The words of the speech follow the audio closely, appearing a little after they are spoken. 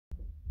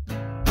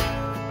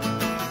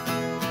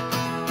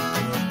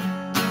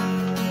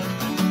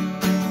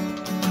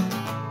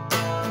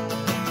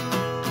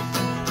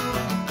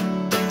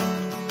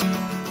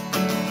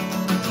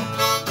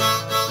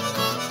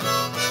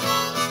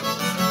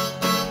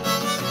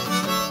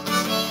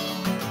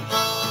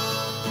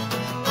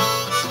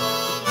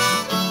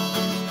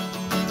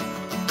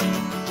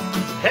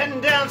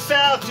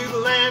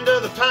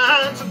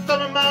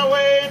on my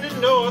way into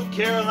North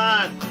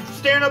Carolina,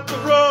 staring up the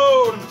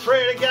road and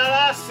pray to God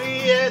I see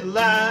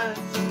headlights.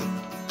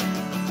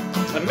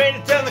 I made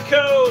it down the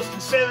coast in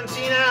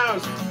 17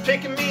 hours,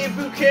 picking me a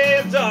bouquet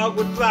of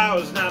dogwood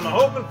flowers. Now I'm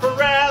hoping for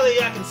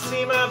rally, I can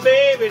see my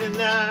baby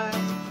tonight.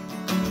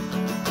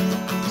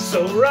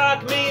 So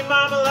rock me,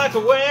 mama, like a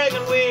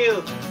wagon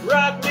wheel.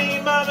 Rock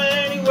me, mama,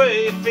 any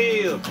way you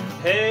feel.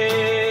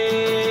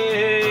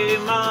 Hey,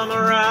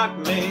 mama, rock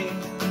me.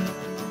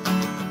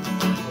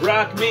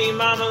 Rock me,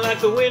 mama,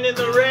 like the wind in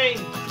the rain.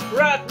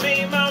 Rock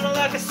me, mama,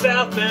 like a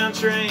southbound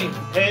train.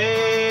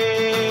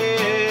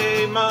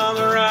 Hey,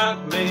 mama, rock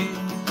me.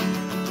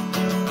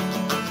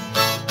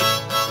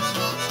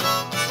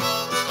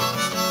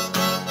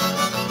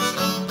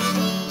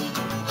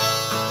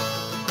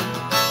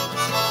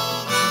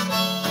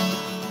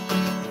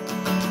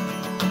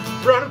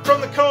 Running from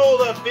the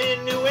cold up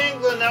in New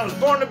England, I was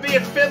born to be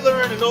a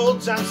fiddler in an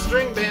old-time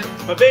string band.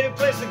 My baby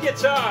plays the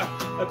guitar,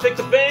 I pick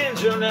the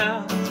banjo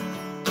now.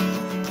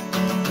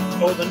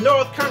 Oh, the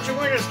North Country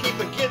winters keep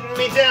getting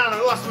me down. I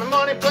lost my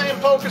money playing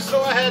poker,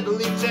 so I had to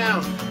leave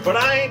town. But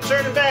I ain't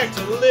turning back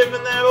to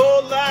living that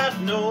old life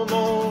no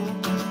more.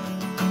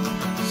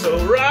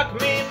 So rock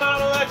me,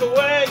 mama, like a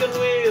wagon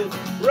wheel.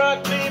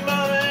 Rock me,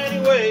 mama, any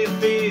way you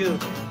feel.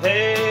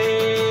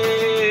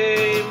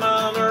 Hey,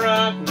 mama,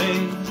 rock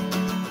me.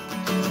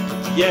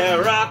 Yeah,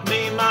 rock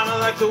me, mama,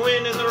 like the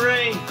wind in the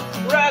rain.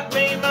 Rock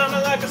me, mama,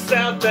 like a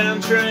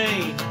southbound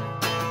train.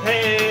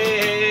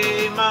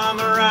 Hey,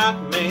 mama, rock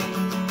me.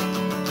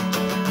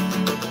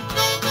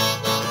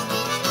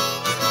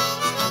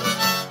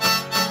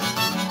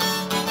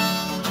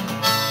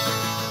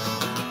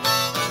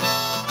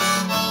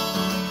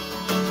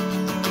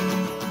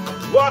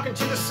 Walking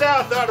to the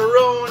south out of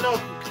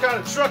Roanoke,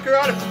 caught a trucker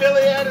out of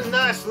Philly, had a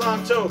nice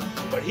long tow.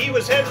 But he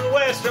was heading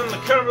west from the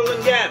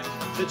Cumberland Gap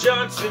to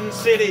Johnson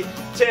City,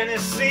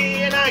 Tennessee.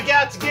 And I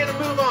got to get a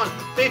move on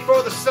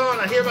before the sun.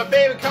 I hear my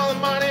baby calling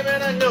my name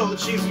and I know that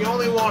she's the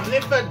only one. And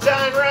if I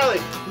die in Raleigh,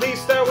 at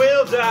least I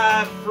will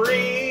die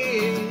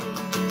free.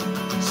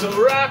 So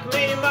rock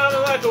me,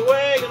 mama, like a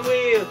wagon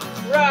wheel.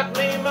 Rock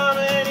me,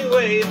 mama, any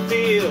way you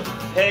feel.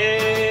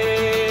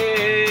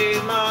 Hey,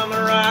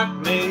 mama, rock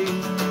me.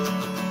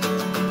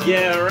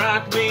 Yeah,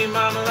 rock me,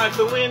 mama, like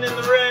the wind in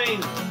the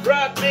rain.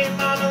 Rock me,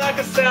 mama, like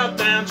a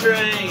southbound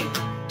train.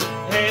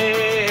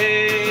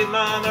 Hey,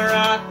 mama,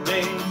 rock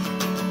me.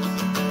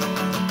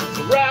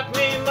 Rock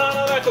me,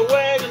 mama, like a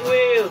wagon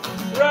wheel.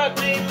 Rock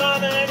me,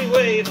 mama, any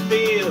way you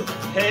feel.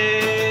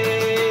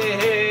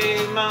 Hey,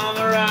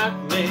 mama, rock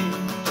me.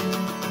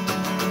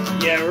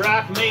 Yeah,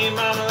 rock me,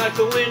 mama, like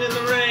the wind in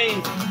the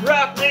rain.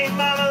 Rock me,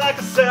 mama, like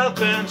a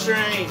southbound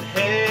train.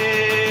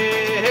 Hey.